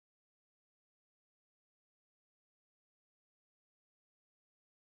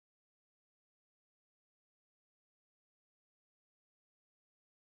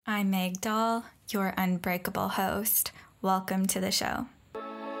I'm Magdal, your unbreakable host. Welcome to the show.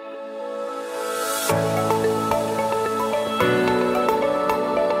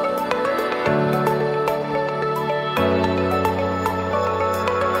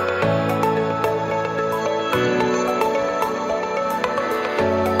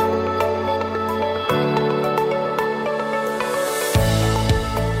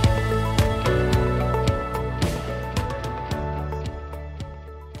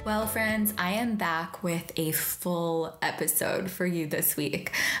 Well, friends, I am back with a full episode for you this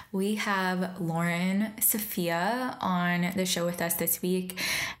week. We have Loren, Sofia on the show with us this week.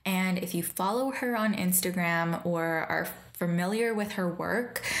 And if you follow her on Instagram or are familiar with her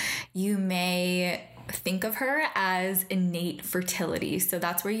work, you may think of her as Innate Fertility. So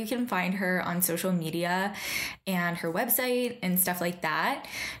that's where you can find her on social media and her website and stuff like that.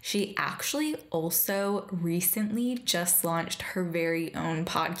 She actually also recently just launched her very own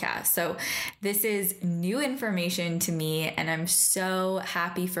podcast. So this is new information to me, and I'm so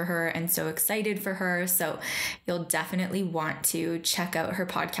happy for her and so excited for her. So you'll definitely want to check out her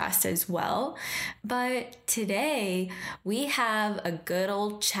podcast as well. But today we have a good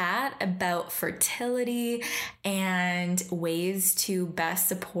old chat about fertility and ways to best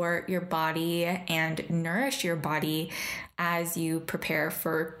support your body and nourish your body as you prepare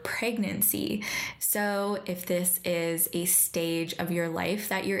for pregnancy. So if this is a stage of your life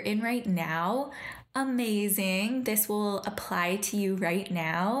that you're in right now, amazing. This will apply to you right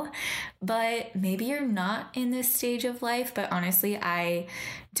now, but maybe you're not in this stage of life. But honestly, I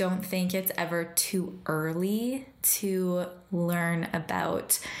don't think it's ever too early to learn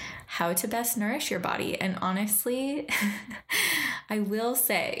about how to best nourish your body. And honestly, I will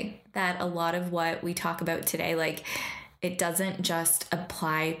say that a lot of what we talk about today, it doesn't just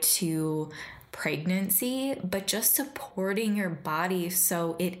apply to pregnancy, but just supporting your body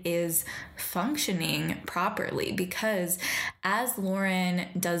so it is functioning properly. Because as Loren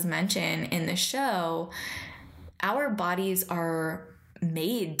does mention in the show, our bodies are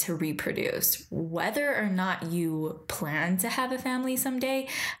made to reproduce. Whether or not you plan to have a family someday,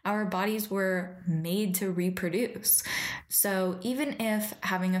 our bodies were made to reproduce. So even if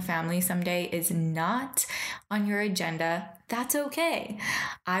having a family someday is not on your agenda, that's okay.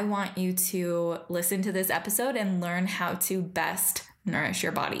 I want you to listen to this episode and learn how to best nourish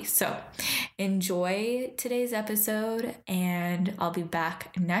your body. So enjoy today's episode, and I'll be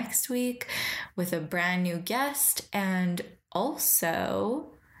back next week with a brand new guest and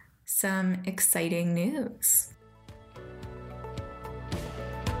also some exciting news.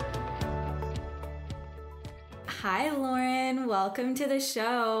 Hi, Loren. Welcome to the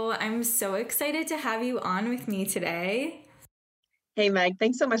show. I'm so excited to have you on with me today. Hey, Meg.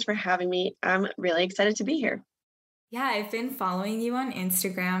 Thanks so much for having me. I'm really excited to be here. Yeah, I've been following you on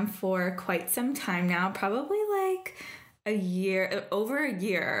Instagram for quite some time now, probably over a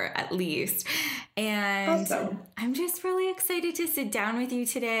year at least. And awesome. I'm just really excited to sit down with you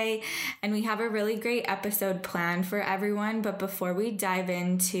today. And we have a really great episode planned for everyone. But before we dive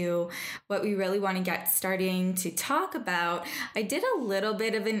into what we really want to get starting to talk about, I did a little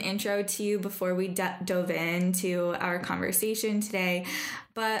bit of an intro to you before we dove into our conversation today.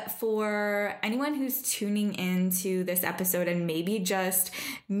 But for anyone who's tuning into this episode and maybe just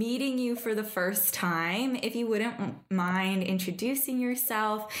meeting you for the first time, if you wouldn't mind introducing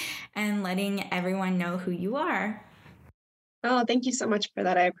yourself and letting everyone know who you are. Oh, thank you so much for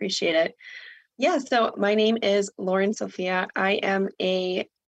that. I appreciate it. Yeah, so my name is Loren Sofia. I am a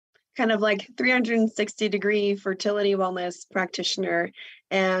kind of 360-degree fertility wellness practitioner.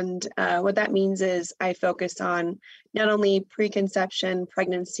 And what that means is I focus on not only preconception,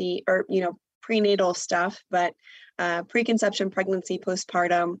 pregnancy, or, prenatal stuff, but preconception, pregnancy,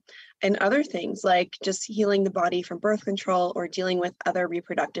 postpartum, and other things like just healing the body from birth control or dealing with other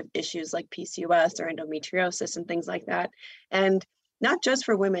reproductive issues like PCOS or endometriosis and things like that. And not just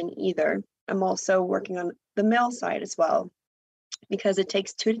for women either. I'm also working on the male side as well, because it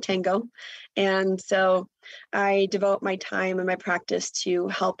takes two to tango. And so I devote my time and my practice to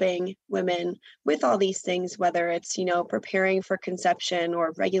helping women with all these things, whether it's, preparing for conception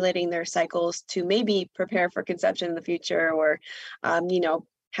or regulating their cycles to maybe prepare for conception in the future, or,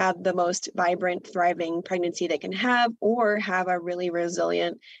 have the most vibrant, thriving pregnancy they can have, or have a really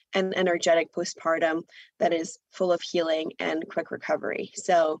resilient and energetic postpartum that is full of healing and quick recovery.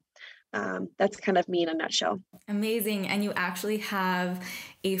 So that's kind of me in a nutshell. Amazing. And you actually have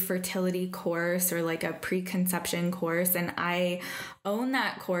a fertility course or a preconception course, and I own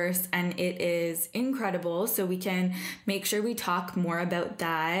that course and it is incredible. So we can make sure we talk more about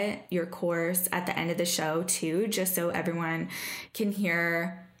that, your course, at the end of the show too, just so everyone can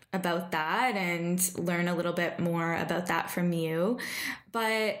hear about that and learn a little bit more about that from you.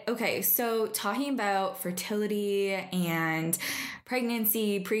 But okay, so talking about fertility and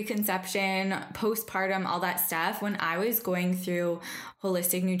pregnancy, preconception, postpartum, all that stuff, when I was going through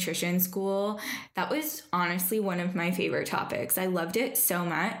holistic nutrition school, that was honestly one of my favorite topics. I loved it so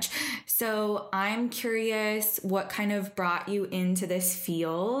much. So I'm curious what kind of brought you into this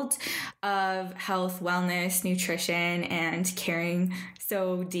field of health, wellness, nutrition, and caring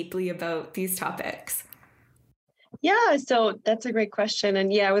so deeply about these topics. Yeah, so that's a great question.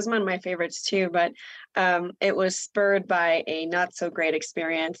 And yeah, it was one of my favorites too, but it was spurred by a not so great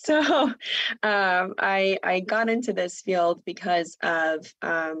experience. So I got into this field because of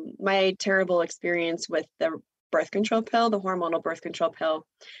my terrible experience with the birth control pill, the hormonal birth control pill.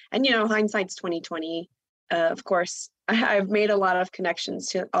 And, hindsight's 2020. Of course, I've made a lot of connections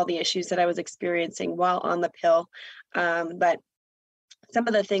to all the issues that I was experiencing while on the pill. But some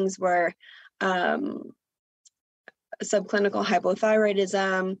of the things were subclinical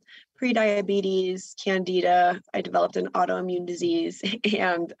hypothyroidism, prediabetes, candida. I developed an autoimmune disease,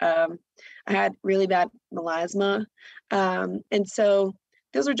 and I had really bad melasma. And so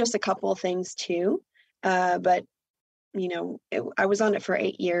those are just a couple of things too. But I was on it for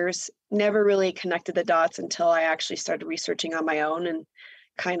 8 years, never really connected the dots until I actually started researching on my own and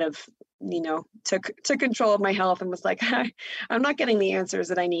kind of, took control of my health and was like, I'm not getting the answers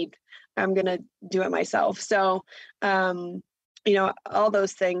that I need. I'm going to do it myself. So, all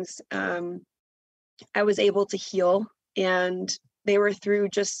those things, I was able to heal, and they were through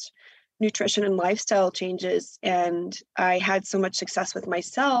just nutrition and lifestyle changes. And I had so much success with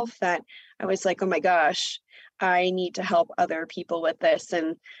myself that I was like, oh my gosh, I need to help other people with this.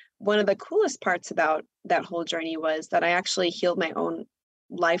 And one of the coolest parts about that whole journey was that I actually healed my own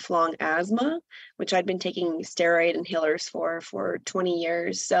lifelong asthma, which I'd been taking steroid inhalers for 20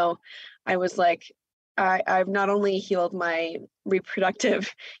 years. So I was like, I've not only healed my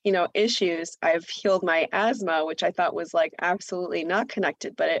reproductive, issues, I've healed my asthma, which I thought was like absolutely not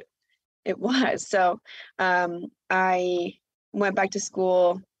connected, but it was. So I went back to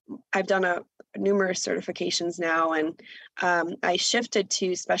school. I've done numerous certifications now, and I shifted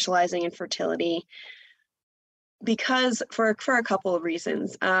to specializing in fertility because for a couple of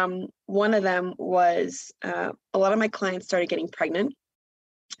reasons. One of them was a lot of my clients started getting pregnant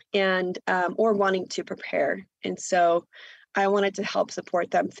and or wanting to prepare. And so I wanted to help support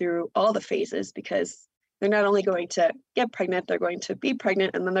them through all the phases, because they're not only going to get pregnant, they're going to be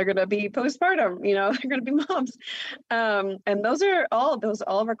pregnant, and then they're going to be postpartum, they're going to be moms. And those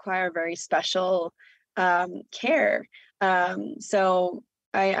all require very special care. So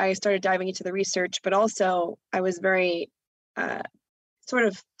I started diving into the research, but also I was very sort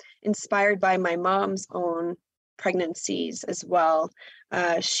of inspired by my mom's own pregnancies as well.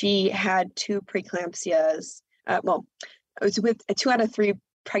 She had 2 preeclampsias. It was with 2 out of 3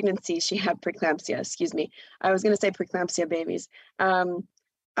 pregnancies she had preeclampsia. Excuse me. I was going to say preeclampsia babies. I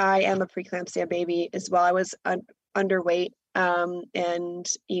am a preeclampsia baby as well. I was underweight, and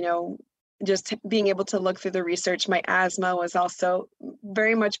just being able to look through the research, my asthma was also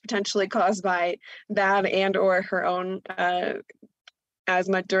very much potentially caused by that and or her own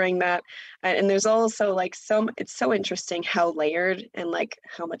asthma during that. And there's also it's so interesting how layered and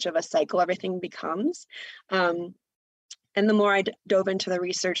how much of a cycle everything becomes. And the more I dove into the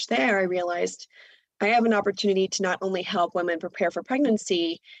research there, I realized I have an opportunity to not only help women prepare for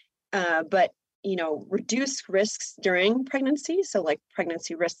pregnancy, but reduce risks during pregnancy. So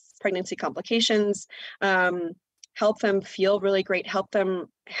pregnancy risks, pregnancy complications, help them feel really great, help them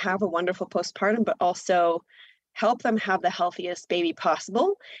have a wonderful postpartum, but also help them have the healthiest baby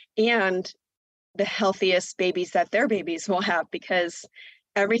possible and the healthiest babies that their babies will have, because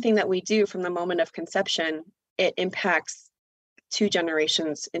everything that we do from the moment of conception, it impacts 2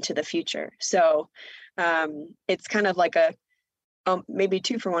 generations into the future. So it's kind of like a maybe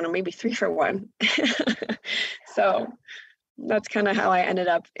 2 for 1 or maybe 3 for 1. So that's kind of how I ended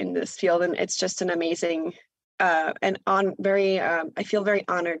up in this field. And it's just an amazing I feel very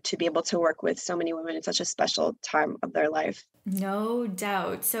honored to be able to work with so many women in such a special time of their life. No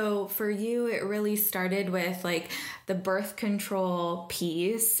doubt. So for you, it really started with the birth control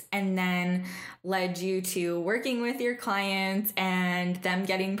piece, and then led you to working with your clients and them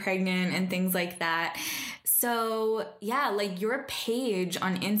getting pregnant and things like that. So yeah, like your page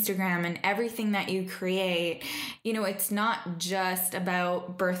on Instagram and everything that you create, you know, it's not just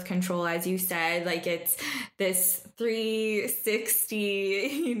about birth control, as you said, like it's this 360,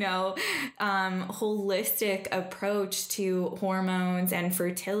 you know, holistic approach to hormones and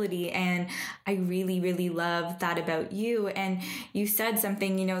fertility. And I really, really love that about you. And you said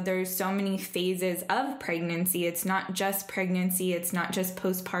something, you know, there's so many phases of pregnancy. It's not just pregnancy, it's not just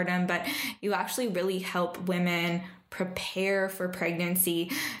postpartum, but you actually really help women prepare for pregnancy.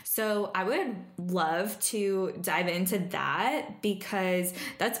 So I would love to dive into that, because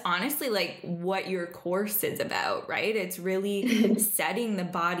that's honestly like what your course is about, right? It's really setting the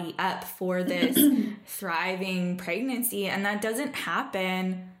body up for this thriving pregnancy. And that doesn't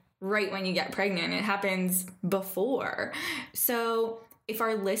happen right when you get pregnant. It happens before. So if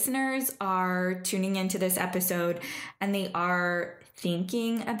our listeners are tuning into this episode and they are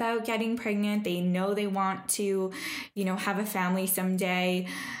thinking about getting pregnant, they know they want to, you know, have a family someday,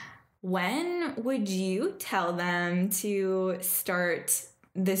 when would you tell them to start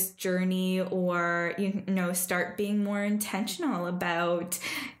this journey, or, you know, start being more intentional about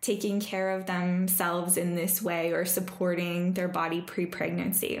taking care of themselves in this way, or supporting their body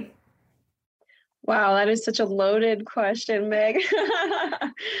pre-pregnancy? Wow, that is such a loaded question, Meg.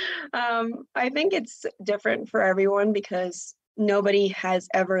 I think it's different for everyone because nobody has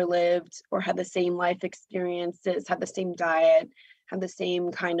ever lived or had the same life experiences, had the same diet, had the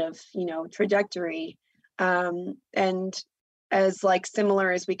same kind of, you know, trajectory. And as like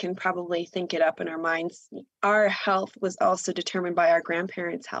similar as we can probably think it up in our minds, our health was also determined by our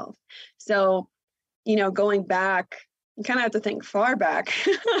grandparents' health. So, you know, going back, you kind of have to think far back.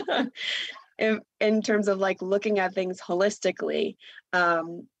 In terms of like looking at things holistically.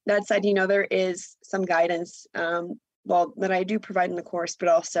 That said, you know, there is some guidance, well, that I do provide in the course, but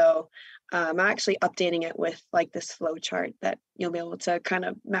also I'm actually updating it with like this flow chart that you'll be able to kind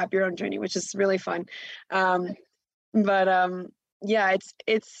of map your own journey, which is really fun. But yeah,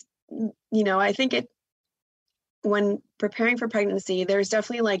 it's, you know, I think when preparing for pregnancy, there's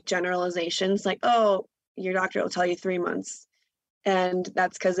definitely like generalizations like, oh, your doctor will tell you 3 months. And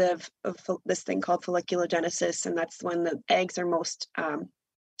that's because of this thing called folliculogenesis. And that's when the eggs are most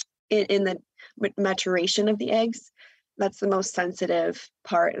in the maturation of the eggs. That's the most sensitive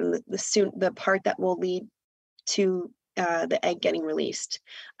part, and the part that will lead to the egg getting released.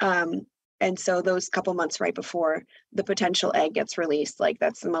 And so those couple months right before the potential egg gets released, like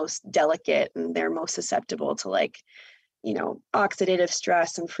that's the most delicate, and they're most susceptible to like, you know, oxidative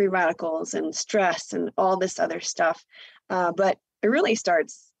stress and free radicals and stress and all this other stuff. But it really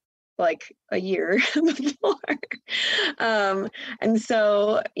starts like a year before. And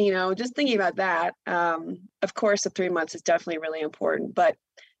so, you know, just thinking about that, of course, the 3 months is definitely really important, but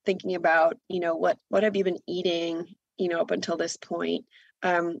thinking about, you know, what have you been eating, you know, up until this point?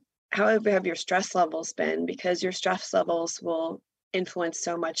 How have your stress levels been? Because your stress levels will influence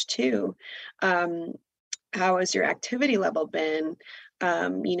so much too. How has your activity level been?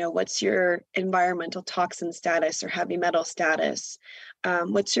 You know, what's your environmental toxin status or heavy metal status?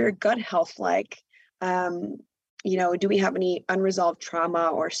 What's your gut health like? You know, do we have any unresolved trauma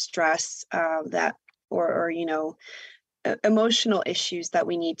or stress or you know, emotional issues that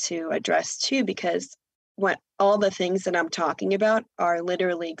we need to address too? Because what all the things that I'm talking about are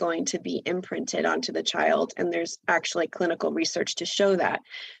literally going to be imprinted onto the child, and there's actually clinical research to show that.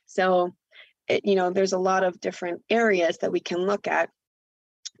 So, you know, there's a lot of different areas that we can look at.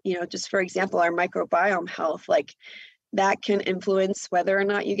 You know, just for example, our microbiome health, like that can influence whether or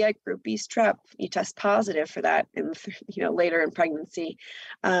not you get group B strep. You test positive for that, and you know, later in pregnancy.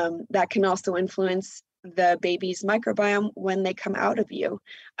 That can also influence the baby's microbiome when they come out of you,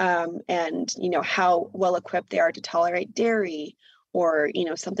 and you know how well equipped they are to tolerate dairy or you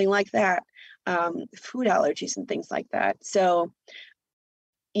know something like that, food allergies and things like that. So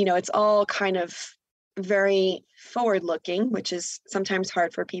you know, it's all kind of very forward looking, which is sometimes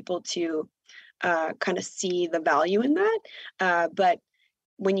hard for people to kind of see the value in that. But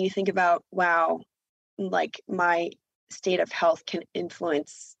when you think about, wow, like my state of health can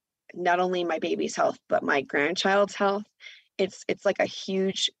influence not only my baby's health, but my grandchild's health, it's like a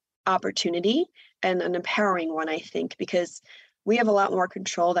huge opportunity and an empowering one, I think, because we have a lot more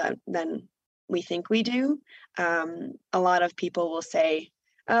control than we think we do. A lot of people will say,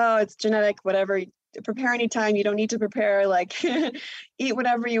 oh, it's genetic, whatever, prepare anytime, you don't need to prepare, like eat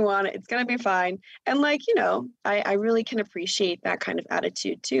whatever you want, it's going to be fine. And like, you know, I really can appreciate that kind of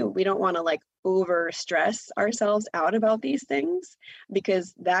attitude too. We don't want to like over stress ourselves out about these things,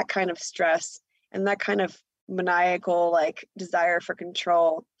 because that kind of stress and that kind of maniacal like desire for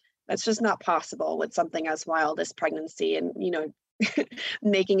control That's just not possible with something as wild as pregnancy and,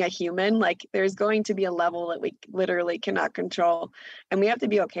 making a human. Like, there's going to be a level that we literally cannot control, and we have to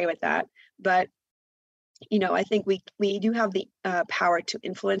be okay with that. But I think we do have the power to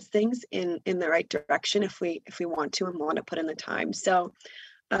influence things in the right direction if we want to and want to put in the time. So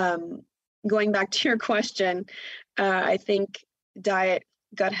going back to your question, I think diet,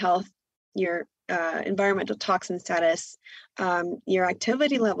 gut health, your environmental toxin status, your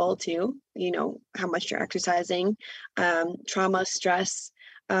activity level too, how much you're exercising, trauma, stress,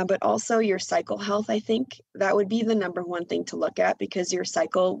 but also your cycle health. I think that would be the number one thing to look at, because your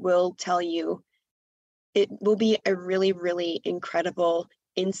cycle will tell you, it will be a really, really incredible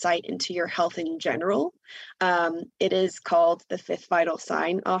insight into your health in general. It is called the fifth vital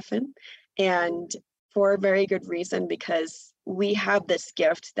sign often, and for a very good reason, because we have this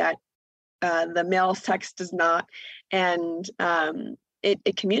gift that the male sex does not, and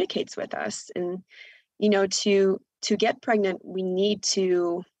it communicates with us. And to get pregnant, we need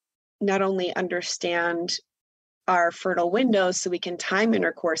to not only understand our fertile windows so we can time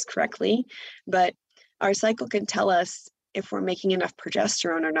intercourse correctly, but our cycle can tell us if we're making enough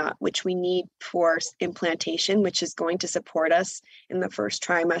progesterone or not, which we need for implantation, which is going to support us in the first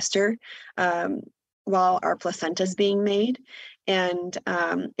trimester while our placenta is being made. And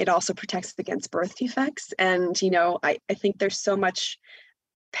it also protects against birth defects. And, I think there's so much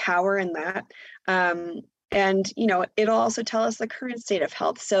power in that. And, it'll also tell us the current state of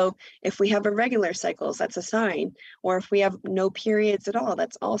health. So if we have irregular cycles, that's a sign. Or if we have no periods at all,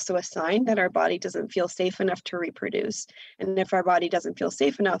 that's also a sign that our body doesn't feel safe enough to reproduce. And if our body doesn't feel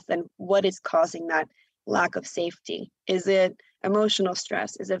safe enough, then what is causing that lack of safety? Is it emotional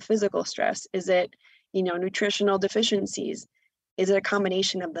stress? Is it physical stress? Is it, nutritional deficiencies? Is it a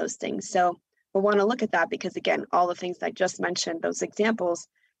combination of those things? So we'll want to look at that, because again, all the things I just mentioned, those examples,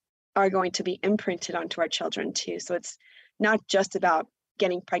 are going to be imprinted onto our children too. So it's not just about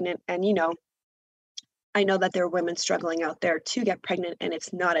getting pregnant. And, I know that there are women struggling out there to get pregnant, and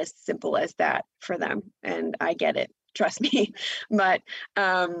it's not as simple as that for them. And I get it, trust me. But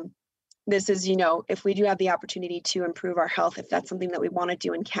this is, if we do have the opportunity to improve our health, if that's something that we want to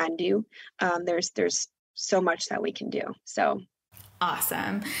do and can do, there's so much that we can do. So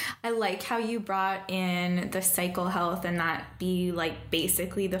awesome. I like how you brought in the cycle health, and that be like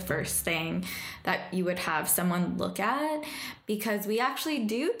basically the first thing that you would have someone look at, because we actually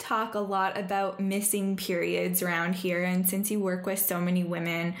do talk a lot about missing periods around here. And since you work with so many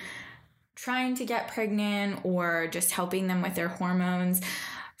women trying to get pregnant or just helping them with their hormones,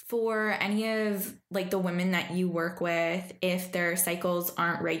 for any of like the women that you work with, if their cycles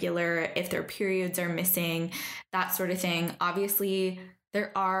aren't regular, if their periods are missing, that sort of thing, obviously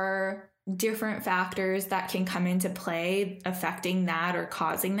there are different factors that can come into play affecting that or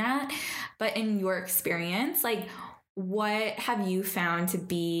causing that. But in your experience, like, what have you found to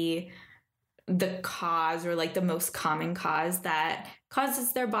be the cause, or like the most common cause that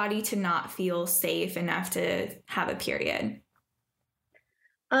causes their body to not feel safe enough to have a period?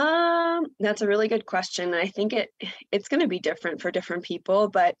 That's a really good question. I think it's going to be different for different people,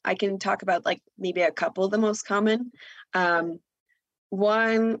 but I can talk about like maybe a couple of the most common. The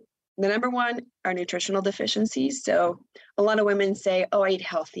number one are nutritional deficiencies. So a lot of women say, "Oh, I eat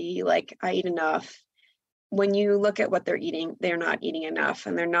healthy, like I eat enough." When you look at what they're eating, they're not eating enough,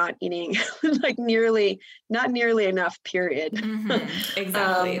 and they're not eating like not nearly enough, period. Mm-hmm.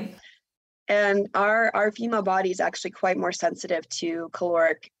 Exactly. And our female body is actually quite more sensitive to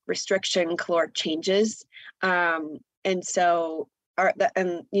caloric restriction, caloric changes. And so the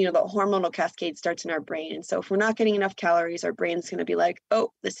hormonal cascade starts in our brain. And so if we're not getting enough calories, our brain's going to be like,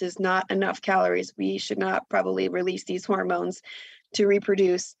 "Oh, this is not enough calories. We should not probably release these hormones to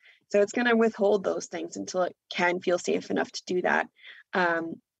reproduce." So it's going to withhold those things until it can feel safe enough to do that.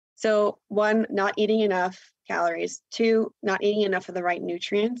 So one, not eating enough calories. Two, not eating enough of the right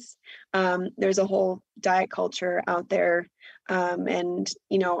nutrients. There's a whole diet culture out there. And,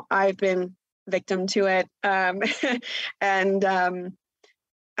 I've been victim to it. And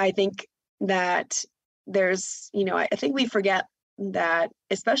I think that there's, I think we forget that,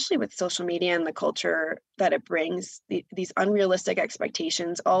 especially with social media and the culture that it brings, these unrealistic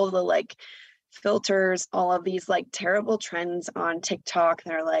expectations, all of the like filters, all of these like terrible trends on TikTok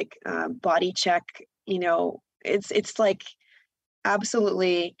that are like body check, it's like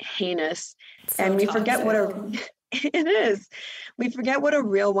absolutely heinous. So and we toxic. forget it is. We forget what a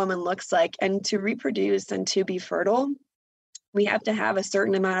real woman looks like. And to reproduce and to be fertile, we have to have a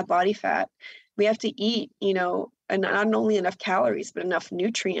certain amount of body fat. We have to eat, and not only enough calories, but enough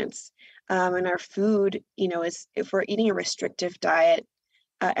nutrients. And our food, is, if we're eating a restrictive diet,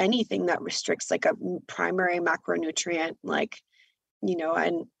 anything that restricts like a primary macronutrient, like,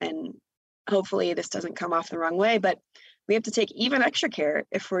 and hopefully this doesn't come off the wrong way, but we have to take even extra care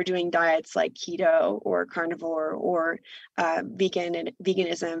if we're doing diets like keto or carnivore or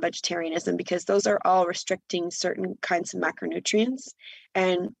veganism, vegetarianism, because those are all restricting certain kinds of macronutrients.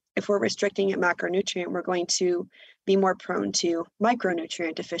 And if we're restricting a macronutrient, we're going to be more prone to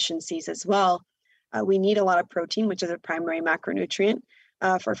micronutrient deficiencies as well. We need a lot of protein, which is a primary macronutrient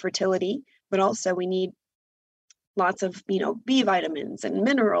for fertility, but also we need lots of, B vitamins and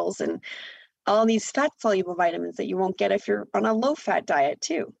minerals and all these fat soluble vitamins that you won't get if you're on a low fat diet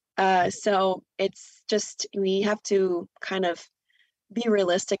too. So it's just, we have to kind of be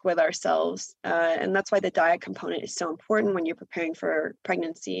realistic with ourselves. And that's why the diet component is so important when you're preparing for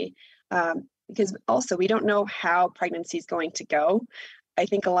pregnancy. Because also we don't know how pregnancy is going to go. I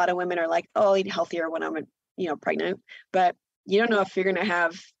think a lot of women are like, oh, I'll eat healthier when I'm, pregnant, but you don't know if you're going to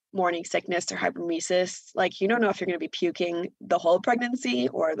have morning sickness or hyperemesis. Like, you don't know if you're going to be puking the whole pregnancy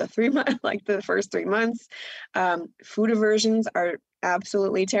or the 3 months, like the first 3 months. Food aversions are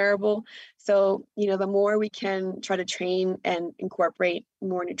absolutely terrible. So, the more we can try to train and incorporate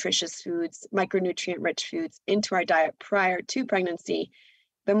more nutritious foods, micronutrient rich foods into our diet prior to pregnancy,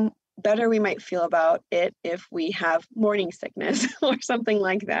 the better we might feel about it if we have morning sickness or something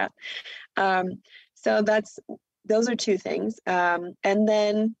like that. So those are two things. And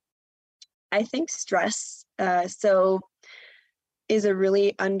then I think stress is a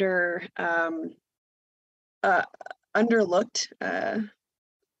really underlooked,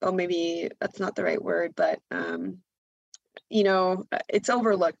 maybe that's not the right word, but it's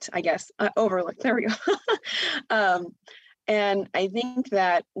overlooked, I guess. Overlooked, there we go. And I think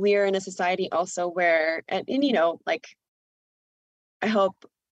that we are in a society also where, and like, I hope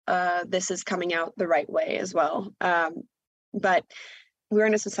this is coming out the right way as well. But we're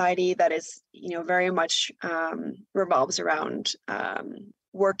in a society that is, very much revolves around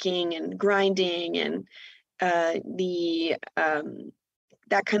working and grinding and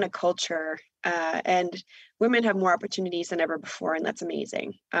that kind of culture. And women have more opportunities than ever before, and that's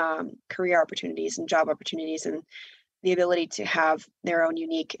amazing. Career opportunities and job opportunities and the ability to have their own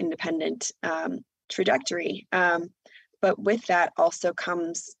unique, independent trajectory. But with that also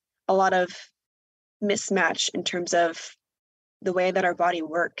comes a lot of mismatch in terms of the way that our body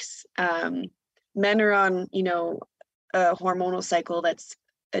works. Men are on, a hormonal cycle that's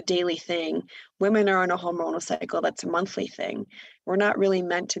a daily thing. Women are on a hormonal cycle that's a monthly thing. We're not really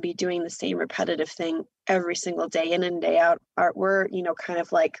meant to be doing the same repetitive thing every single day in and day out. We're, kind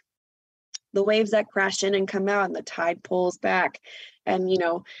of like the waves that crash in and come out and the tide pulls back. And,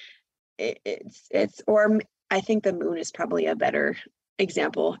 or I think the moon is probably a better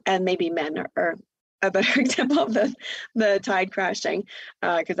example, and maybe men are a better example of the tide crashing,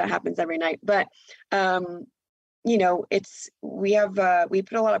 because that happens every night. But we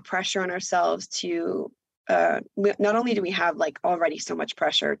put a lot of pressure on ourselves to not only do we have like already so much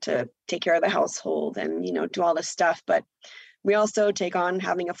pressure to take care of the household and do all this stuff, but we also take on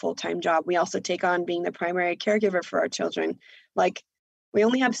having a full-time job. We also take on being the primary caregiver for our children. Like, we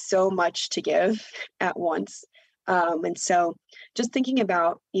only have so much to give at once. And so just thinking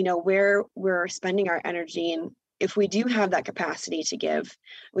about, where we're spending our energy, and if we do have that capacity to give,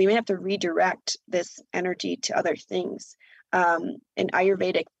 we may have to redirect this energy to other things. In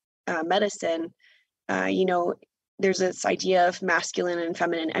Ayurvedic medicine, there's this idea of masculine and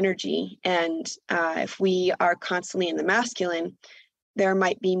feminine energy. And if we are constantly in the masculine, there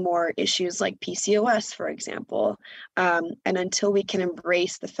might be more issues like PCOS, for example. And until we can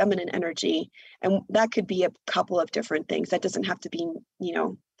embrace the feminine energy, and that could be a couple of different things. That doesn't have to be,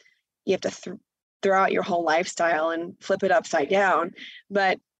 you have to throw out your whole lifestyle and flip it upside down.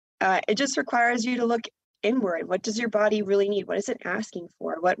 But it just requires you to look inward. What does your body really need? What is it asking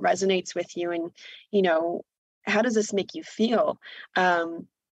for? What resonates with you? And, how does this make you feel? And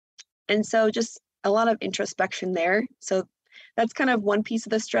so just a lot of introspection there. So that's kind of one piece of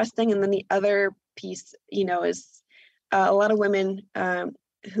the stress thing. And then the other piece, is a lot of women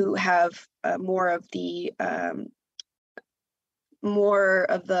who have more of the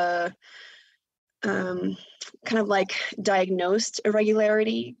kind of like diagnosed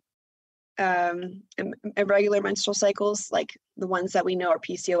irregularity, irregular menstrual cycles, like the ones that we know are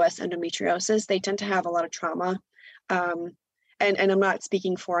PCOS, endometriosis. They tend to have a lot of trauma. And I'm not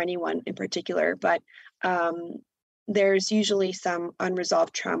speaking for anyone in particular, but there's usually some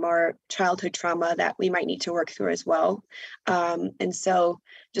unresolved trauma or childhood trauma that we might need to work through as well. And so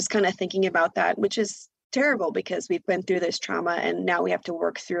just kind of thinking about that, which is terrible because we've been through this trauma and now we have to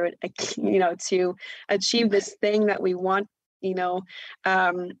work through it, to achieve this thing that we want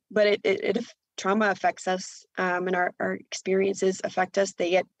but trauma affects us, and our experiences affect us.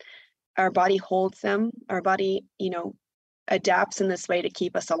 Our body holds them. Our body, adapts in this way to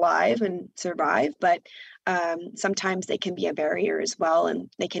keep us alive and survive. But sometimes they can be a barrier as well, and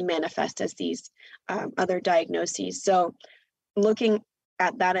they can manifest as these other diagnoses. So looking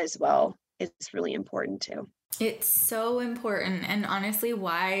at that as well is really important too. It's so important, and honestly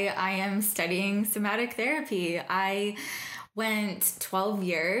why I am studying somatic therapy. I went 12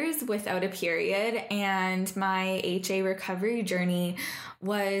 years without a period, and my HA recovery journey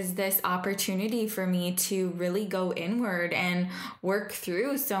was this opportunity for me to really go inward and work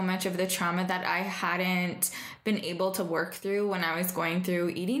through so much of the trauma that I hadn't been able to work through when I was going through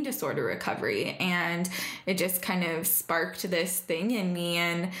eating disorder recovery. And it just kind of sparked this thing in me,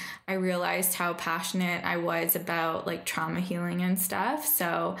 and I realized how passionate I was about like trauma healing and stuff.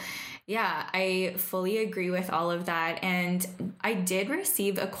 So yeah, I fully agree with all of that. And I did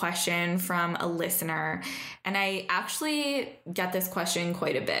receive a question from a listener, and I actually get this question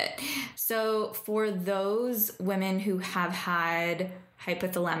quite a bit. So for those women who have had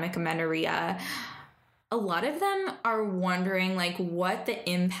hypothalamic amenorrhea, a lot of them are wondering like what the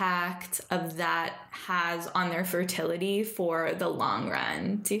impact of that has on their fertility for the long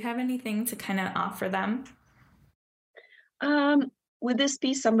run. Do you have anything to kind of offer them? Would this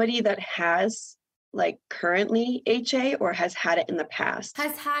be somebody that has like currently HA or has had it in the past?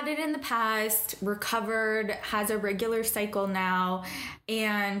 Has had it in the past, recovered, has a regular cycle now,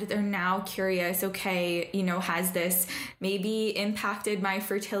 and they're now curious, okay, has this maybe impacted my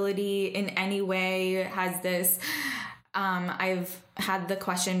fertility in any way? Has this, I've had the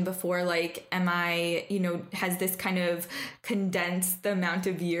question before, like, has this kind of condensed the amount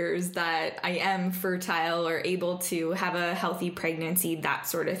of years that I am fertile or able to have a healthy pregnancy, that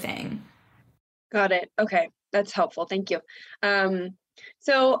sort of thing? Got it. Okay. That's helpful. Thank you.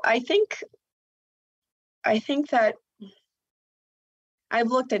 So I think that I've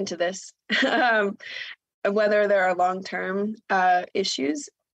looked into this, whether there are long-term issues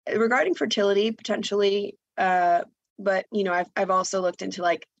regarding fertility potentially, but I've also looked into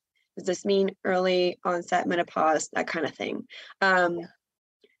like, does this mean early onset menopause, that kind of thing.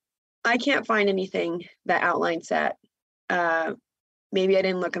 I can't find anything that outlines that. Maybe I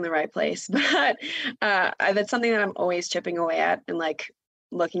didn't look in the right place, but that's something that I'm always chipping away at and like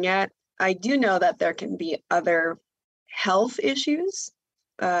looking at. I do know that there can be other health issues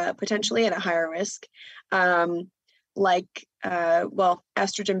potentially at a higher risk, estrogen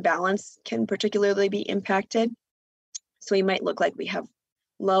balance can particularly be impacted. So we might look like we have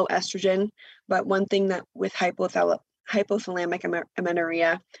low estrogen, but one thing that with hypothalamic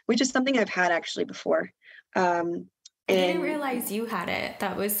amenorrhea, which is something I've had actually before. I didn't realize you had it.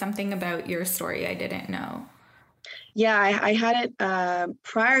 That was something about your story I didn't know. Yeah, I had it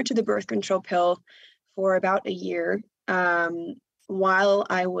prior to the birth control pill for about a year. While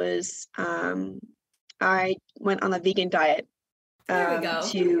I was, I went on a vegan diet. There we go.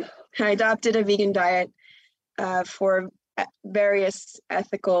 I adopted a vegan diet for various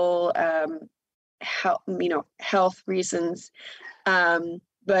ethical, health reasons,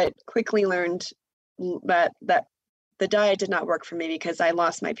 but quickly learned that the diet did not work for me because I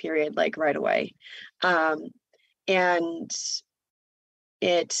lost my period like right away. And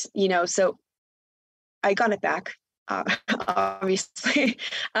it, so I got it back, obviously.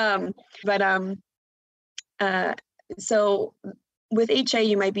 So with HA,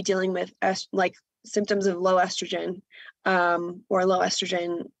 you might be dealing with like symptoms of low estrogen, or low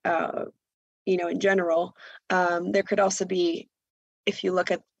estrogen, in general. There could also be, if you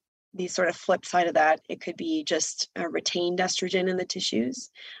look at the sort of flip side of that, it could be just a retained estrogen in the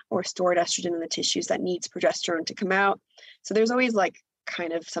tissues or stored estrogen in the tissues that needs progesterone to come out. So there's always like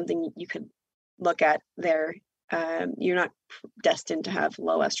kind of something you could look at there. You're not destined to have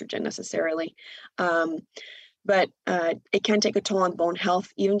low estrogen necessarily. But it can take a toll on bone health.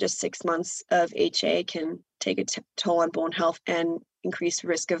 Even just 6 months of HA can take a toll on bone health and increase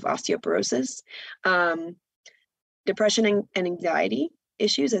risk of osteoporosis. Depression and anxiety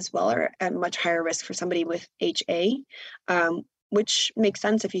issues as well are at much higher risk for somebody with HA, which makes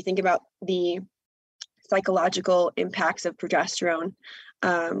sense if you think about the psychological impacts of progesterone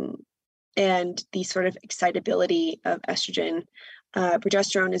and the sort of excitability of estrogen.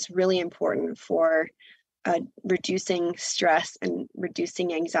 Progesterone is really important for reducing stress and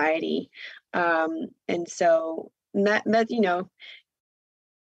reducing anxiety. And so that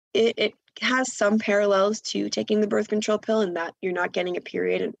it has some parallels to taking the birth control pill in that you're not getting a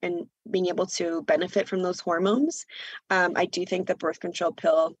period and being able to benefit from those hormones. I do think the birth control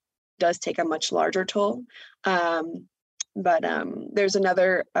pill does take a much larger toll. there's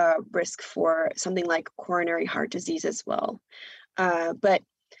another risk for something like coronary heart disease as well. But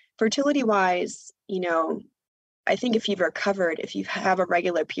fertility wise, I think if you've recovered, if you have a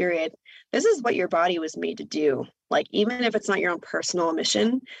regular period, this is what your body was made to do. Like, even if it's not your own personal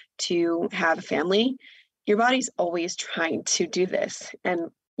mission to have a family, your body's always trying to do this and,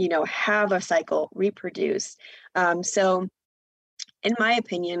 have a cycle, reproduce. So in my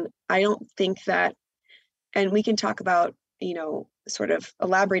opinion, I don't think that, and we can talk about, sort of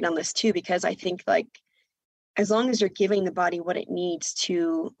elaborate on this too, because I think like, as long as you're giving the body what it needs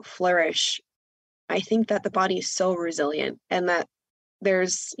to flourish, I think that the body is so resilient, and that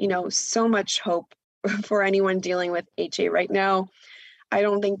there's, so much hope for anyone dealing with HA right now. I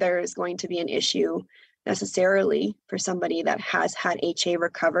don't think there is going to be an issue necessarily for somebody that has had HA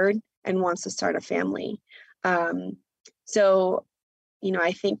recovered and wants to start a family. So,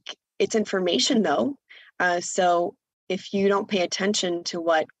 I think it's information though. So if you don't pay attention to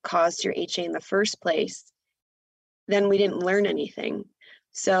what caused your HA in the first place, then we didn't learn anything.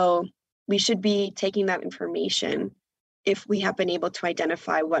 So we should be taking that information if we have been able to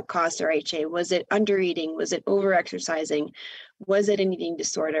identify what caused our HA. Was it undereating? Was it overexercising? Was it an eating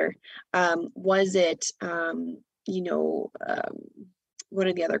disorder? Was it, what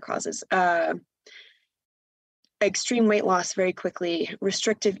are the other causes? Extreme weight loss very quickly,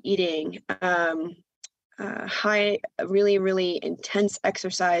 restrictive eating, high, really, really intense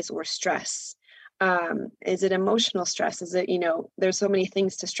exercise or stress. Is it emotional stress? Is it, there's so many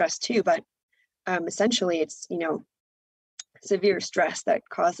things to stress too, but essentially it's, severe stress that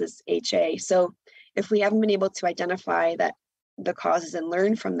causes HA. So if we haven't been able to identify the causes and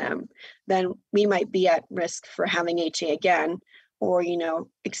learn from them, then we might be at risk for having HA again, or,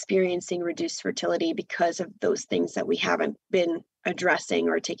 experiencing reduced fertility because of those things that we haven't been addressing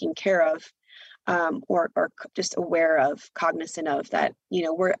or taking care of. Or just aware of, cognizant of that,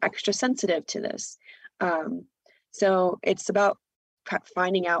 we're extra sensitive to this. So it's about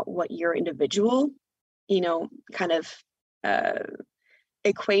finding out what your individual, kind of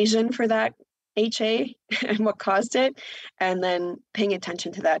equation for that HA and what caused it, and then paying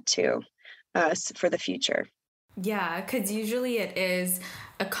attention to that too for the future. Yeah, because usually it is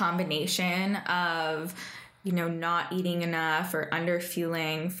a combination of not eating enough or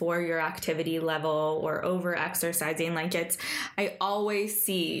underfueling for your activity level or over exercising. I always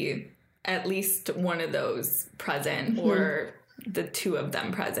see at least one of those present, mm-hmm. or the two of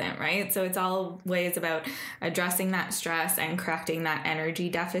them present, right? So it's always about addressing that stress and correcting that energy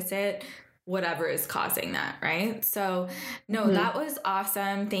deficit, whatever is causing that, right? So no, mm-hmm. That was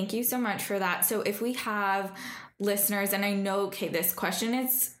awesome. Thank you so much for that. So if we have listeners, and I know, okay, this question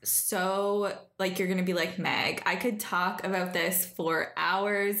is so you're going to be like, Meg, I could talk about this for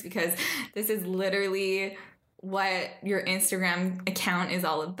hours because this is literally what your Instagram account is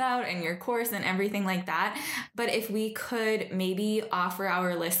all about and your course and everything like that. But if we could maybe offer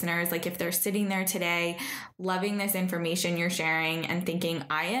our listeners, if they're sitting there today, loving this information you're sharing and thinking,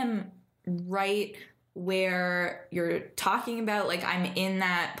 I am right where you're talking about, I'm in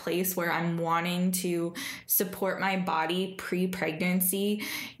that place where I'm wanting to support my body pre-pregnancy.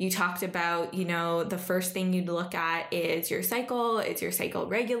 You talked about, the first thing you'd look at is your cycle. Is your cycle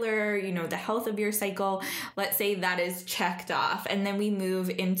regular? The health of your cycle. Let's say that is checked off. And then we move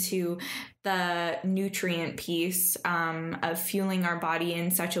into the nutrient piece of fueling our body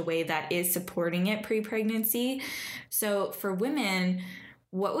in such a way that is supporting it pre-pregnancy. So for women,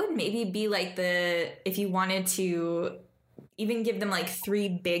 what would maybe be if you wanted to even give them 3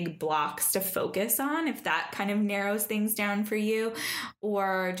 big blocks to focus on, if that kind of narrows things down for you,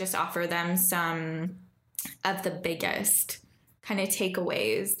 or just offer them some of the biggest kind of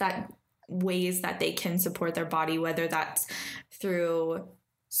takeaways, ways that they can support their body, whether that's through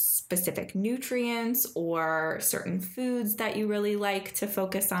specific nutrients or certain foods that you really like to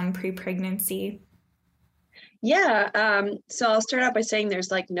focus on pre-pregnancy? Yeah. So I'll start out by saying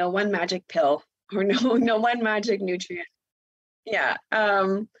there's no one magic pill or no one magic nutrient. Yeah.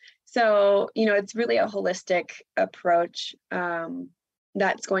 So, it's really a holistic approach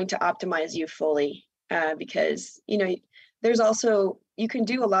that's going to optimize you fully because, there's also, you can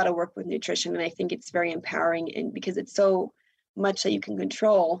do a lot of work with nutrition, and I think it's very empowering, and because it's so much that you can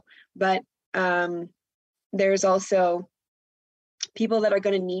control, but there's also people that are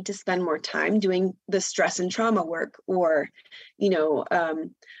going to need to spend more time doing the stress and trauma work, or,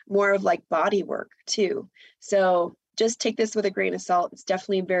 more of body work too. So just take this with a grain of salt. It's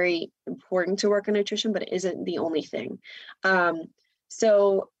definitely very important to work on nutrition, but it isn't the only thing.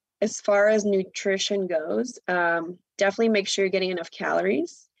 So as far as nutrition goes, definitely make sure you're getting enough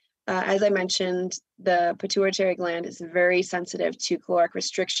calories. As I mentioned, the pituitary gland is very sensitive to caloric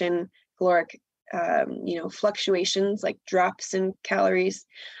restriction, caloric fluctuations like drops in calories.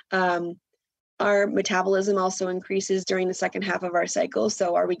 Our metabolism also increases during the second half of our cycle.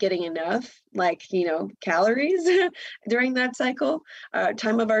 So are we getting enough calories during that cycle,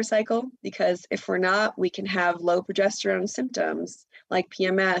 time of our cycle? Because if we're not, we can have low progesterone symptoms like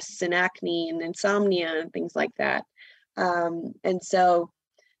PMS and acne and insomnia and things like that. And so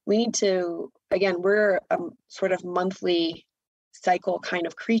we need to, again, we're a sort of monthly cycle kind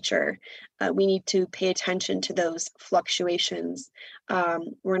of creature. We need to pay attention to those fluctuations.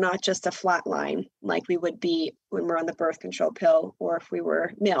 We're not just a flat line like we would be when we're on the birth control pill or if we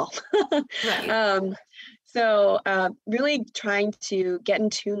were male. Right. So really trying to get in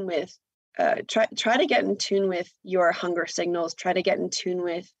tune with, try to get in tune with your hunger signals, try to get in tune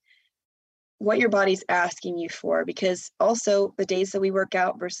with what your body's asking you for, because also the days that we work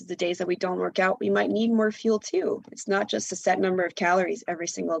out versus the days that we don't work out, we might need more fuel too. It's not just a set number of calories every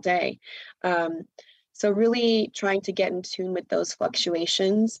single day. So really trying to get in tune with those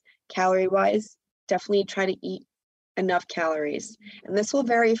fluctuations, calorie wise, definitely try to eat enough calories. And this will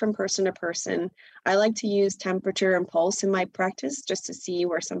vary from person to person. I like to use temperature and pulse in my practice just to see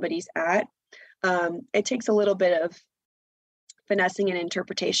where somebody's at. It takes a little bit of finessing and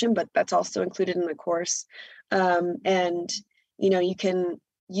interpretation, but that's also included in the course. And you can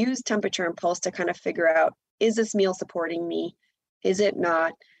use temperature and pulse to kind of figure out, is this meal supporting me? Is it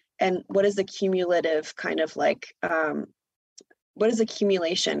not? And what is the cumulative kind of like, what is the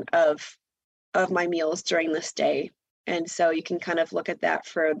accumulation of my meals during this day? And so you can kind of look at that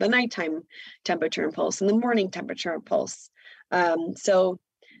for the nighttime temperature and pulse and the morning temperature and pulse. So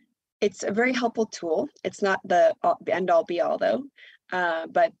it's a very helpful tool. It's not the end all be all though,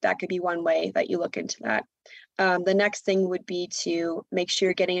 but that could be one way that you look into that. The next thing would be to make sure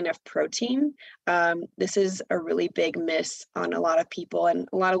you're getting enough protein. This is a really big miss on a lot of people, and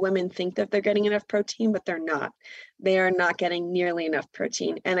a lot of women think that they're getting enough protein, but they're not. They are not getting nearly enough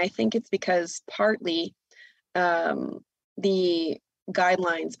protein. And I think it's because partly the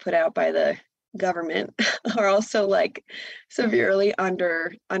guidelines put out by the government are also like severely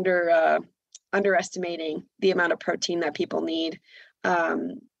underestimating the amount of protein that people need,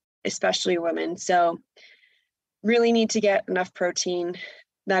 especially women. So really need to get enough protein.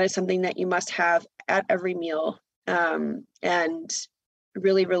 That is something that you must have at every meal, and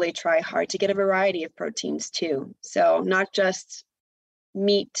really, really try hard to get a variety of proteins too. So not just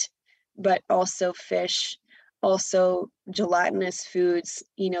meat, but also fish, also gelatinous foods.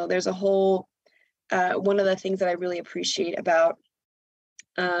 There's a whole one of the things that I really appreciate about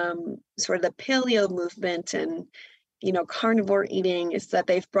sort of the paleo movement and carnivore eating is that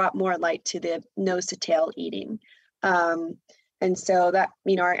they've brought more light to the nose to tail eating. And so that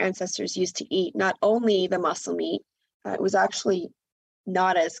our ancestors used to eat not only the muscle meat, it was actually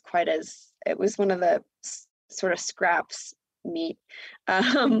not as quite as, it was one of the sort of scraps meat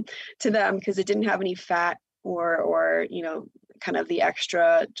to them because it didn't have any fat or kind of the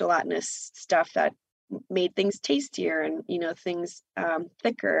extra gelatinous stuff that made things tastier and things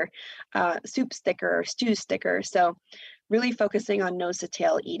thicker, soups thicker, stews thicker. So really focusing on nose to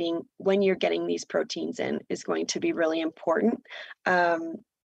tail eating when you're getting these proteins in is going to be really important.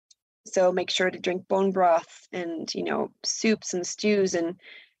 So make sure to drink bone broth and soups and stews. And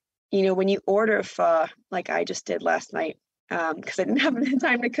when you order pho, like I just did last night, because I didn't have the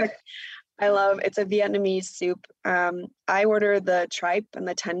time to cook. It's a Vietnamese soup. I order the tripe and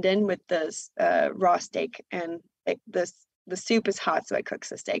the tendon with the raw steak, and the soup is hot, so it cooks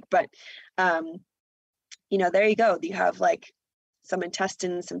the steak. But there you go. You have like some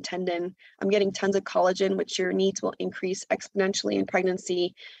intestines, some tendon. I'm getting tons of collagen, which your needs will increase exponentially in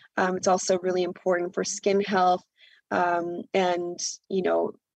pregnancy. It's also really important for skin health, and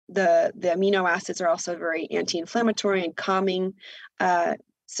the amino acids are also very anti-inflammatory and calming.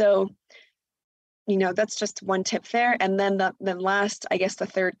 So that's just one tip there. And then last, I guess the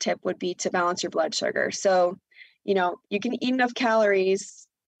third tip would be to balance your blood sugar. So, you can eat enough calories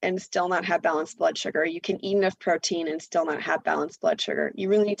and still not have balanced blood sugar. You can eat enough protein and still not have balanced blood sugar. You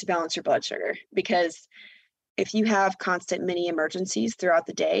really need to balance your blood sugar, because if you have constant mini emergencies throughout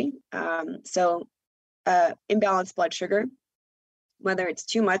the day, imbalanced blood sugar, whether it's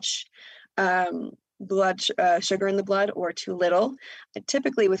too much sugar in the blood or too little.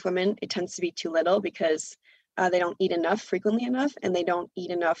 Typically with women, it tends to be too little because they don't eat enough frequently enough, and they don't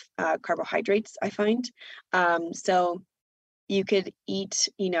eat enough carbohydrates, I find. So you could eat,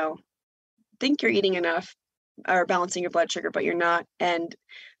 think you're eating enough, or balancing your blood sugar, but you're not. And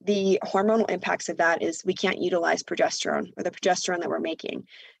the hormonal impacts of that is we can't utilize progesterone or the progesterone that we're making.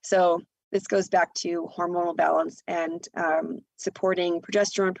 So this goes back to hormonal balance and supporting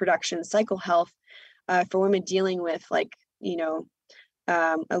progesterone production, cycle health for women dealing with like,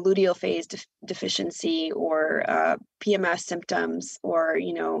 a luteal phase deficiency or PMS symptoms or,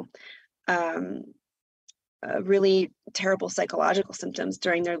 really terrible psychological symptoms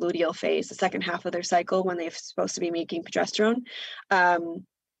during their luteal phase, the second half of their cycle when they're supposed to be making progesterone.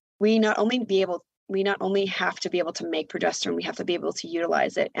 We not only have to be able to make progesterone, we have to be able to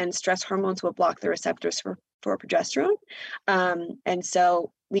utilize it. And stress hormones will block the receptors for progesterone. And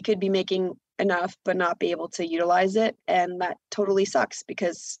so we could be making enough but not be able to utilize it, and that totally sucks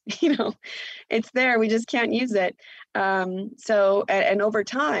because it's there, we just can't use it. So over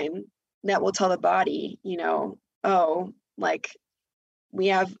time that will tell the body, oh, like we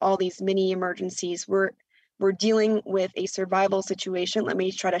have all these mini emergencies, we're dealing with a survival situation, let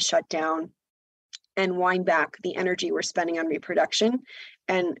me try to shut down and wind back the energy we're spending on reproduction,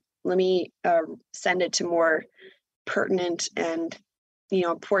 and let me send it to more pertinent and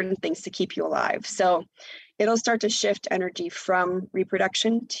important things to keep you alive. So it'll start to shift energy from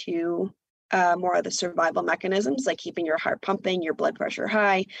reproduction to more of the survival mechanisms, like keeping your heart pumping, your blood pressure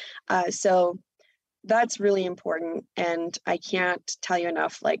high. So that's really important. And I can't tell you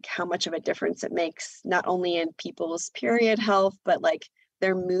enough, like how much of a difference it makes, not only in people's period health, but like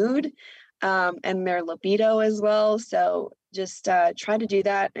their mood and their libido as well. So just try to do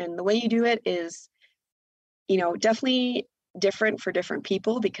that. And the way you do it is, definitely different for different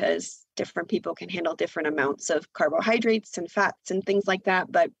people because different people can handle different amounts of carbohydrates and fats and things like that.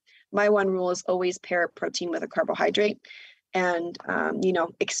 But my one rule is always pair protein with a carbohydrate and,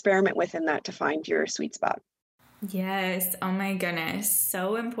 experiment within that to find your sweet spot. Yes. Oh my goodness.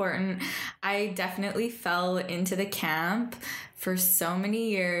 So important. I definitely fell into the camp for so many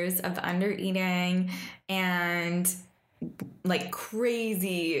years of under eating and like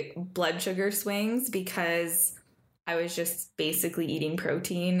crazy blood sugar swings because I was just basically eating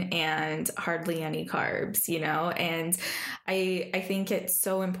protein and hardly any carbs, and I think it's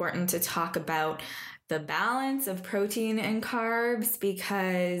so important to talk about the balance of protein and carbs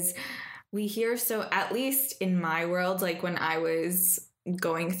because we hear so, at least in my world, like when I was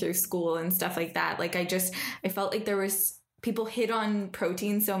going through school and stuff like that, like I felt like there was people hit on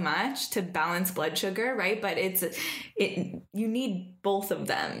protein so much to balance blood sugar, right? But you need both of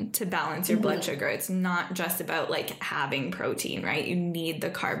them to balance your blood sugar. It's not just about like having protein, right? You need the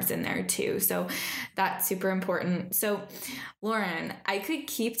carbs in there too. So that's super important. So Loren, I could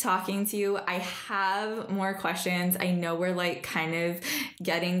keep talking to you. I have more questions. I know we're like kind of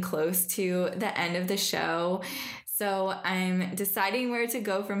getting close to the end of the show. So I'm deciding where to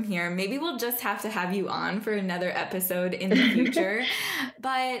go from here. Maybe we'll just have to have you on for another episode in the future.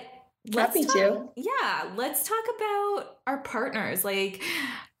 But let's talk about our partners, like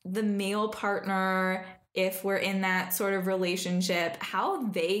the male partner, if we're in that sort of relationship, how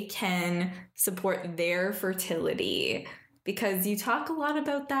they can support their fertility. Because you talk a lot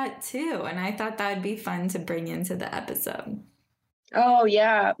about that too. And I thought that would be fun to bring into the episode. Oh,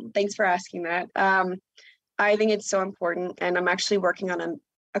 yeah. Thanks for asking that. I think it's so important, and I'm actually working on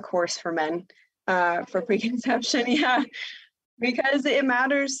a course for men for preconception. Yeah, because it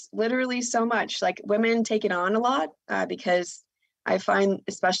matters literally so much. Like women take it on a lot because I find,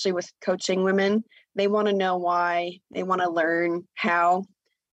 especially with coaching women, they want to know why, they want to learn how.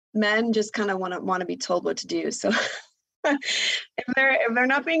 Men just kind of want to be told what to do. So if they're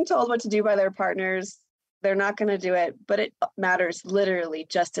not being told what to do by their partners, they're not going to do it, but it matters literally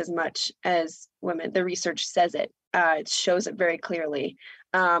just as much as women. The research says it. It shows it very clearly.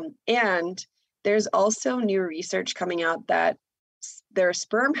 And there's also new research coming out that their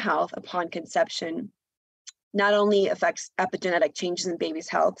sperm health upon conception not only affects epigenetic changes in baby's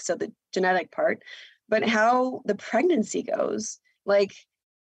health, so the genetic part, but how the pregnancy goes, like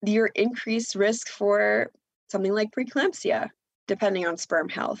your increased risk for something like preeclampsia, depending on sperm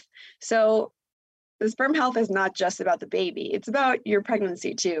health. So the sperm health is not just about the baby, it's about your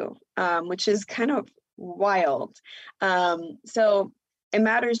pregnancy too, which is kind of wild. So it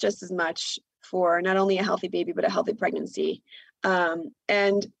matters just as much for not only a healthy baby, but a healthy pregnancy.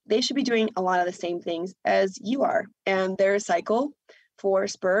 And they should be doing a lot of the same things as you are. And their cycle for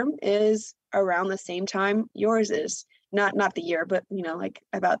sperm is around the same time yours is. Not the year, but like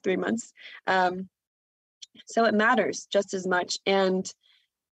about 3 months. So it matters just as much. And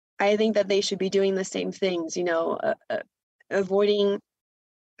I think that they should be doing the same things, avoiding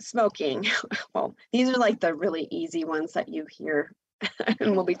smoking. Well, these are like the really easy ones that you hear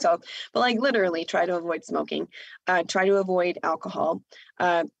and we'll be told, but like literally try to avoid smoking, try to avoid alcohol,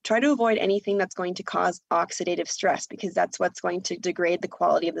 try to avoid anything that's going to cause oxidative stress, because that's what's going to degrade the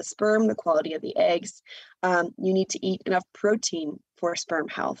quality of the sperm, the quality of the eggs. You need to eat enough protein for sperm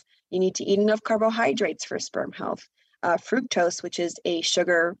health. You need to eat enough carbohydrates for sperm health. Fructose, which is a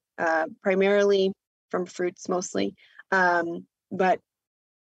sugar primarily from fruits mostly, but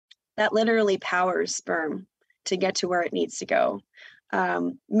that literally powers sperm to get to where it needs to go.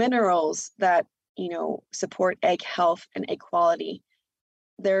 Minerals that, support egg health and egg quality,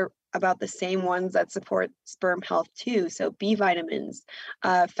 they're about the same ones that support sperm health too. So B vitamins,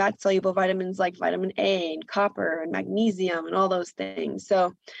 fat soluble vitamins like vitamin A and copper and magnesium and all those things.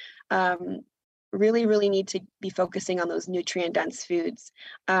 So really, really need to be focusing on those nutrient dense foods.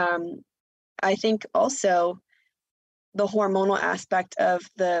 I think also the hormonal aspect of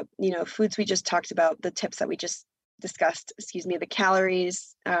the, foods we just talked about, the tips that we just discussed, the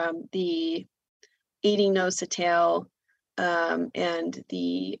calories, the eating nose to tail, and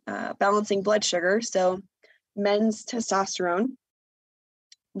the balancing blood sugar. So men's testosterone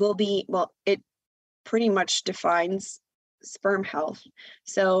will be, it pretty much defines sperm health.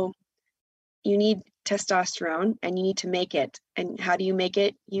 So you need testosterone and you need to make it. And how do you make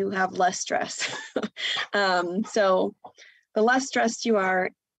it? You have less stress. So the less stressed you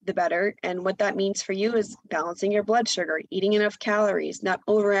are, the better. And what that means for you is balancing your blood sugar, eating enough calories, not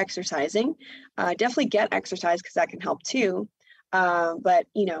over exercising. Definitely get exercise because that can help too. But,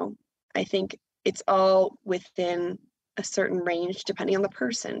 I think it's all within a certain range depending on the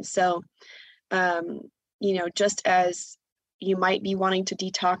person. So, just as you might be wanting to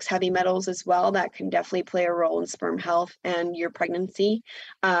detox heavy metals as well, that can definitely play a role in sperm health and your pregnancy.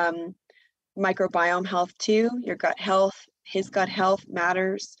 Microbiome health too, your gut health, his gut health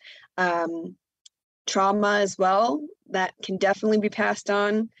matters. Trauma as well, that can definitely be passed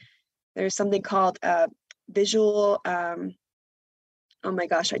on. There's something called visual, oh my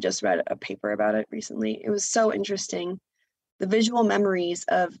gosh, I just read a paper about it recently. It was so interesting. The visual memories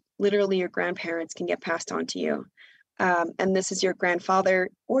of literally your grandparents can get passed on to you. And this is your grandfather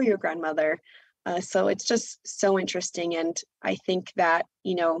or your grandmother. So it's just so interesting. And I think that,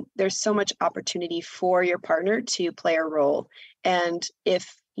 there's so much opportunity for your partner to play a role. And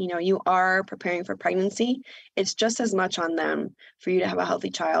if, you are preparing for pregnancy, it's just as much on them for you to have a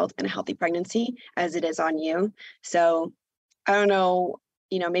healthy child and a healthy pregnancy as it is on you. So I don't know,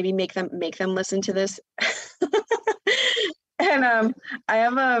 maybe make them listen to this. And I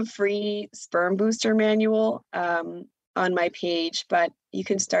have a free sperm booster manual on my page, but you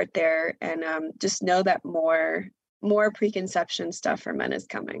can start there and just know that more preconception stuff for men is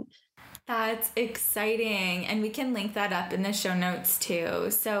coming. That's exciting. And we can link that up in the show notes too.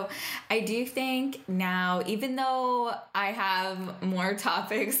 So I do think now, even though I have more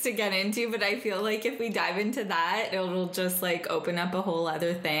topics to get into, but I feel like if we dive into that, it'll just open up a whole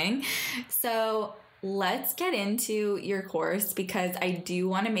other thing. So let's get into your course, because I do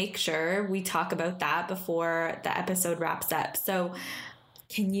want to make sure we talk about that before the episode wraps up. So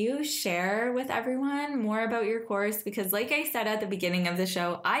can you share with everyone more about your course? Because like I said at the beginning of the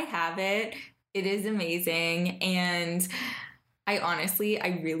show, I have it. It is amazing. And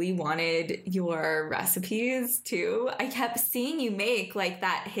I really wanted your recipes too. I kept seeing you make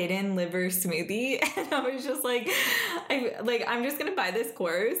that hidden liver smoothie. And I was just I'm just going to buy this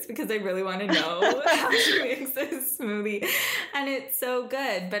course because I really want to know how she makes this smoothie. And it's so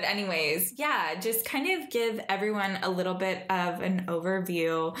good. But anyways, yeah, just kind of give everyone a little bit of an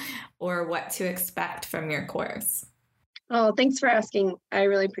overview or what to expect from your course. Oh, thanks for asking. I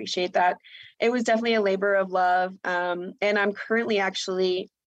really appreciate that. It was definitely a labor of love. And I'm currently actually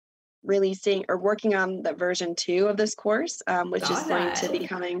releasing or working on the version 2 of this course, which is going to be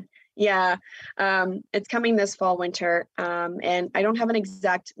coming. Yeah, it's coming this fall, winter. And I don't have an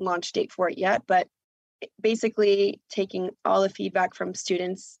exact launch date for it yet, but basically taking all the feedback from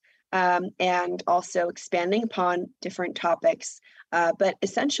students and also expanding upon different topics. But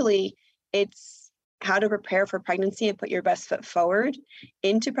essentially, it's how to prepare for pregnancy and put your best foot forward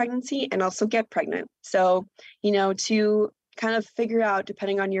into pregnancy and also get pregnant. So, to kind of figure out,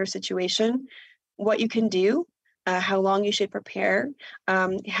 depending on your situation, what you can do, how long you should prepare,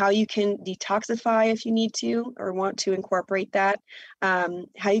 how you can detoxify if you need to or want to incorporate that,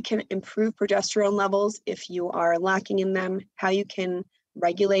 how you can improve progesterone levels if you are lacking in them, how you can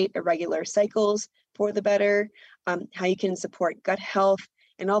regulate irregular cycles for the better, how you can support gut health,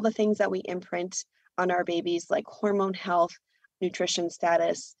 and all the things that we imprint on our babies, like hormone health, nutrition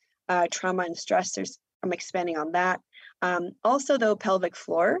status, trauma and stress. I'm expanding on that. Also, though, pelvic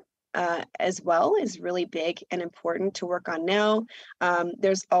floor as well is really big and important to work on now.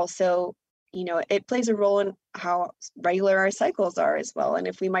 There's also, it plays a role in how regular our cycles are as well. And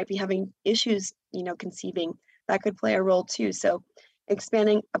if we might be having issues, conceiving, that could play a role too. So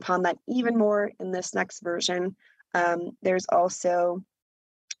expanding upon that even more in this next version. There's also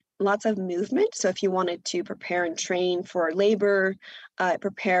lots of movement. So if you wanted to prepare and train for labor,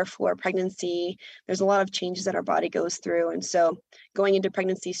 prepare for pregnancy, there's a lot of changes that our body goes through. And so going into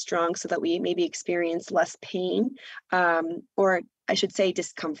pregnancy strong so that we maybe experience less pain, or I should say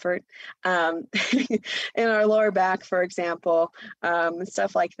discomfort, in our lower back, for example,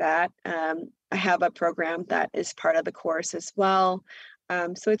 stuff like that. I have a program that is part of the course as well.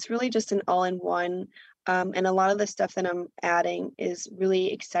 So it's really just an all-in-one. And a lot of the stuff that I'm adding is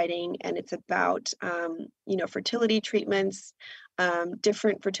really exciting, and it's about, fertility treatments,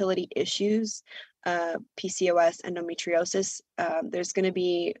 different fertility issues, PCOS, endometriosis. There's going to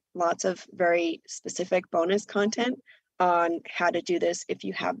be lots of very specific bonus content on how to do this if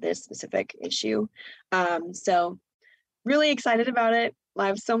you have this specific issue. So really excited about it. I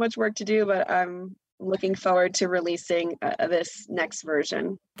have so much work to do, but I'm looking forward to releasing this next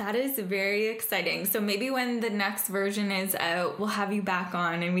version. That is very exciting. So maybe when the next version is out, we'll have you back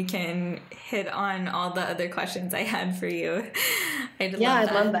on and we can hit on all the other questions I had for you. I'd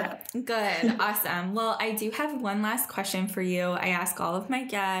love that. Good. Awesome. Well, I do have one last question for you. I ask all of my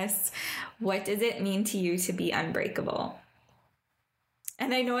guests, what does it mean to you to be unbreakable?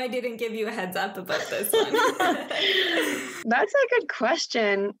 And I know I didn't give you a heads up about this one. That's a good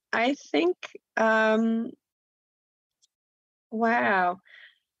question. I think, wow.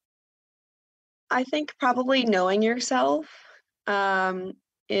 I think probably knowing yourself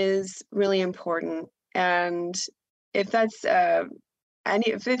is really important. And if that's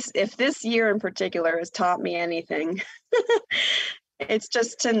if this year in particular has taught me anything, it's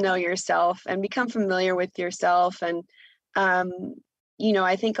just to know yourself and become familiar with yourself. And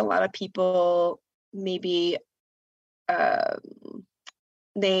I think a lot of people maybe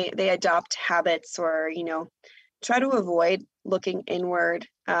they adopt habits or try to avoid looking inward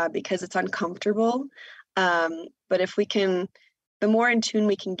because it's uncomfortable. But if we can, the more in tune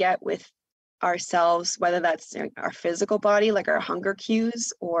we can get with ourselves, whether that's our physical body, like our hunger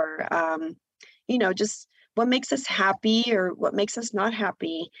cues, or just what makes us happy or what makes us not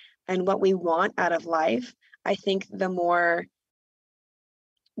happy, and what we want out of life, I think the more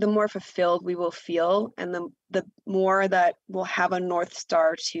fulfilled we will feel, and the more that we'll have a North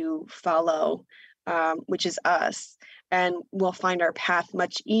Star to follow, which is us, and we'll find our path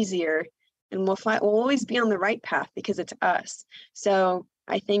much easier, and we'll always be on the right path because it's us. So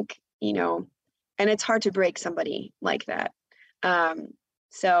I think, and it's hard to break somebody like that.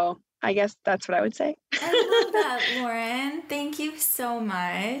 So I guess that's what I would say. I love that, Loren. Thank you so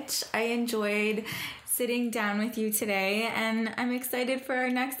much. I enjoyed sitting down with you today, and I'm excited for our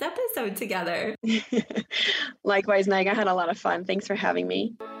next episode together. Likewise, Meg, I had a lot of fun. Thanks for having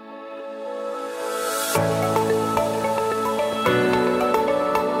me.